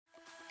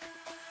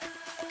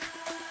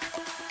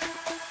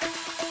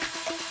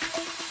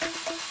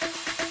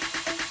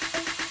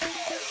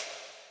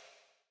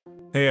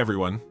Hey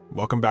everyone,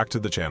 welcome back to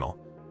the channel.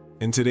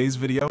 In today's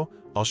video,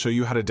 I'll show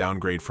you how to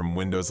downgrade from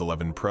Windows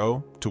 11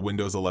 Pro to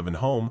Windows 11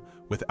 Home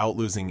without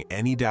losing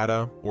any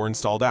data or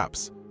installed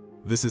apps.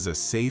 This is a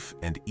safe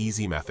and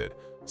easy method,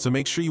 so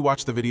make sure you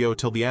watch the video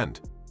till the end.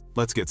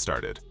 Let's get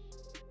started.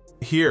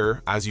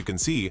 Here, as you can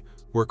see,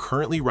 we're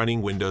currently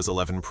running Windows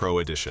 11 Pro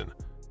Edition.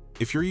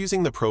 If you're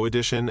using the Pro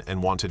Edition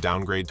and want to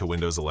downgrade to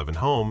Windows 11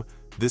 Home,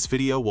 this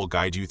video will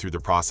guide you through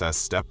the process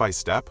step by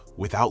step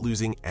without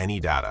losing any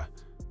data.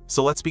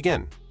 So let's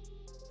begin.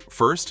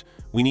 First,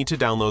 we need to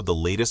download the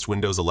latest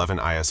Windows 11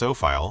 ISO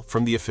file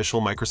from the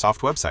official Microsoft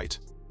website.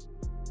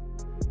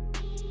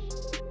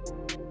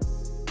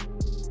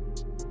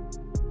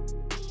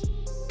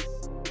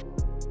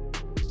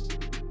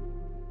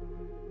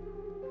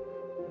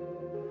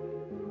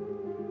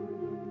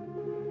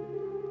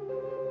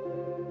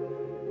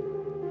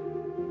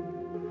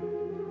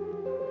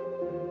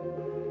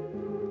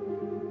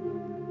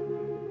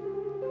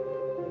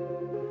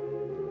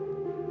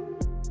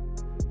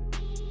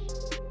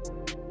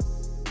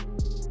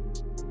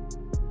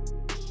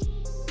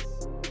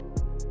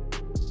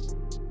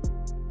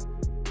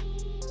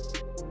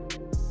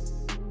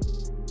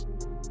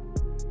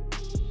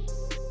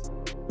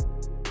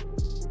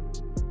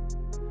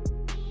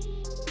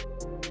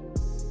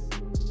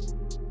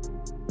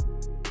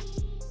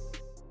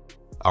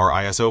 Our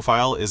ISO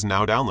file is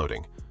now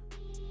downloading.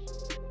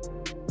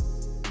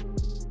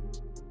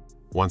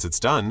 Once it's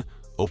done,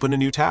 open a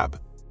new tab.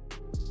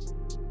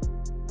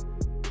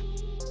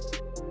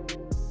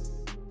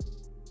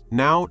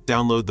 Now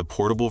download the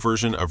portable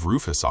version of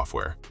Rufus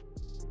software.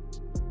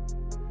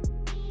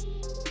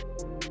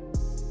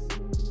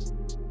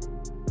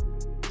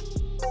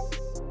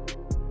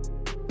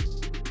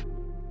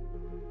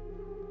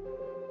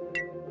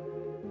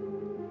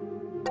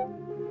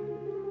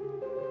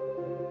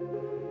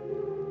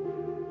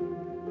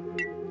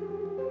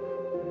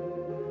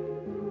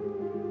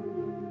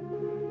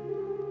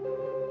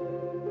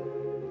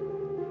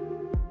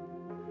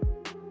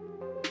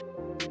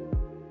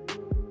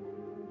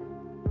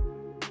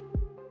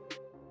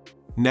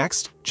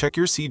 Next, check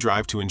your C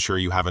drive to ensure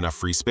you have enough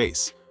free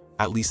space.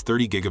 At least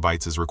 30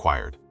 gigabytes is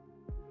required.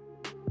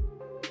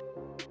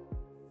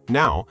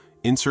 Now,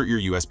 insert your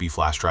USB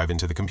flash drive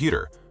into the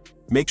computer.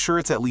 Make sure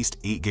it's at least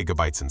 8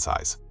 gigabytes in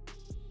size.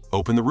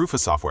 Open the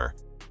Rufus software.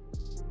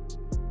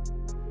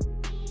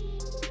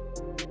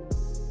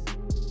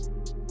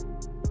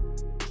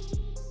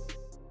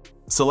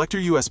 Select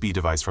your USB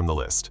device from the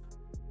list.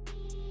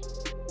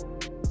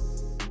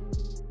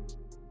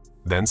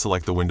 Then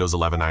select the Windows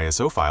 11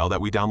 ISO file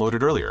that we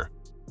downloaded earlier.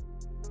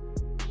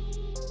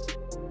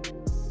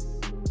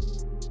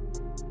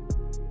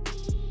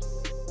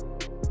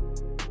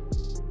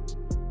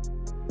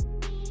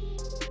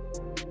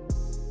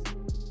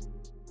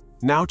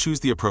 Now choose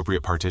the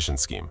appropriate partition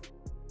scheme.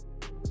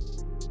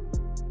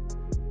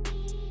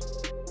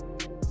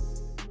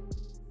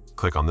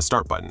 Click on the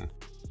Start button.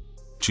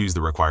 Choose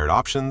the required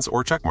options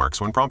or check marks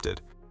when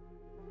prompted.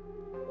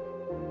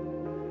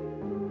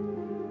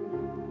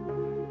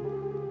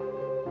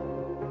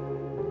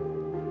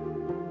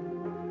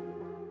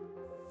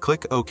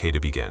 Click OK to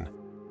begin.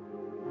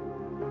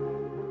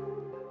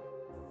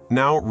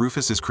 Now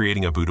Rufus is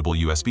creating a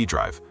bootable USB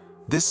drive.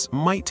 This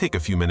might take a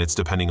few minutes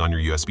depending on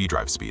your USB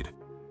drive speed.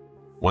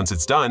 Once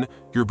it's done,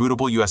 your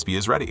bootable USB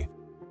is ready.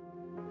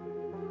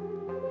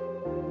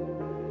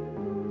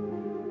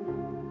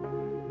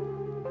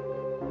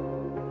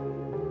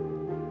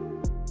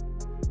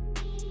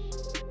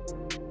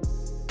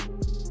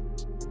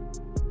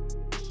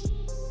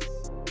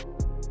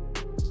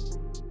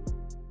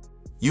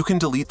 You can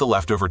delete the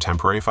leftover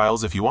temporary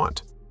files if you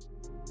want.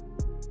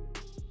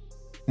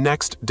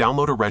 Next,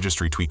 download a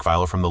registry tweak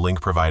file from the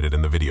link provided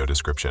in the video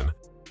description.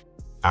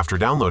 After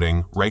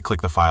downloading,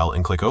 right-click the file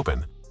and click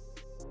Open.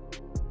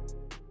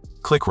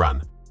 Click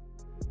Run.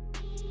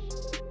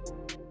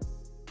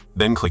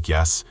 Then click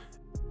Yes.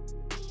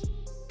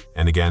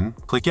 And again,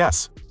 click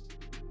Yes.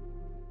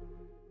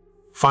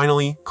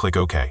 Finally, click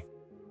OK.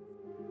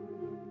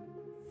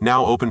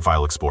 Now open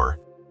File Explorer.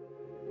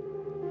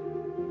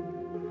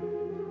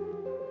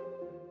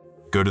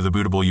 Go to the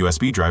bootable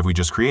USB drive we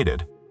just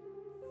created.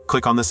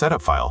 Click on the setup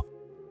file.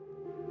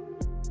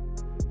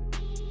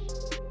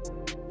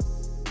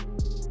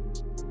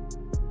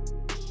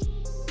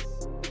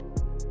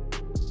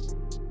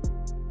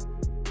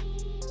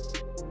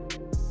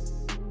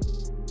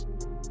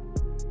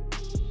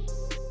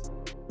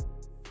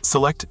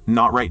 Select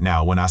Not Right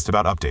Now when asked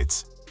about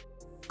updates.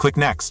 Click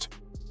Next.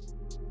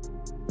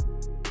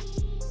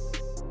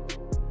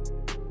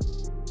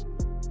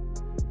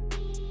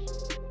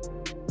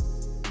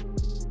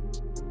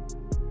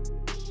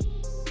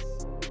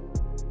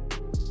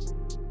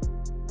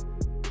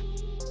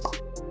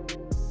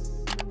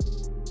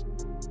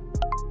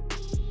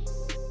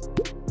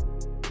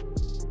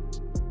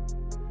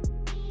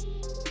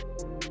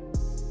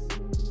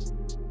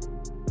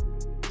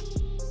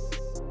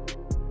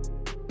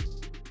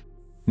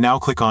 Now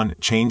click on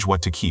Change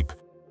What to Keep.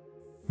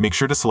 Make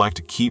sure to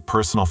select Keep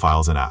Personal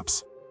Files and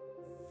Apps.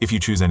 If you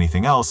choose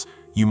anything else,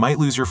 you might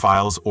lose your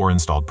files or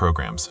installed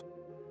programs.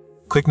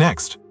 Click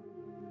Next.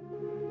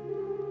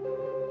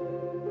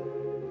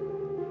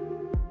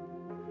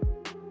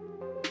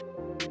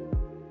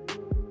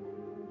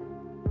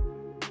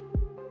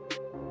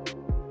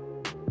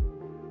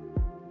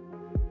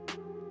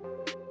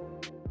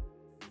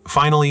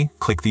 Finally,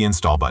 click the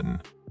Install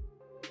button.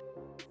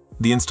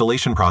 The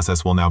installation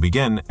process will now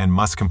begin and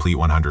must complete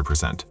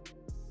 100%.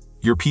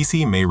 Your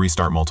PC may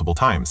restart multiple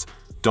times.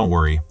 Don't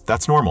worry,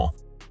 that's normal.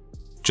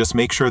 Just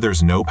make sure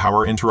there's no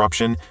power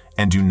interruption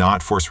and do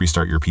not force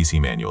restart your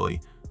PC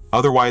manually.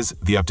 Otherwise,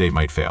 the update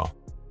might fail.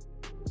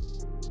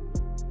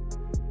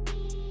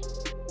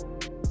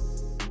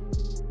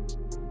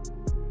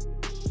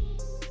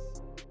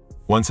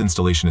 Once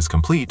installation is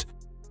complete,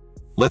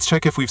 let's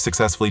check if we've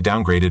successfully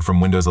downgraded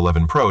from Windows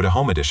 11 Pro to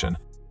Home Edition.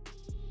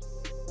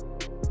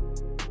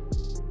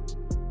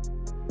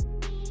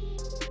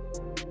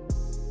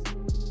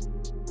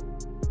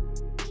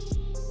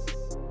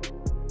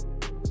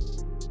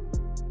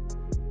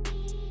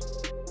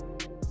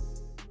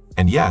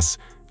 And yes,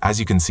 as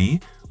you can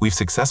see, we've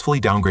successfully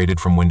downgraded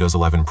from Windows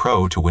 11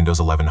 Pro to Windows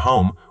 11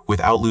 Home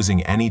without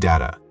losing any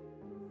data.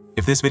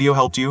 If this video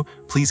helped you,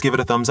 please give it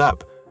a thumbs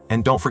up,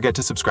 and don't forget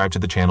to subscribe to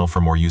the channel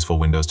for more useful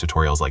Windows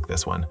tutorials like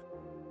this one.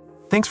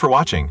 Thanks for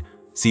watching.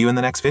 See you in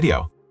the next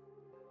video.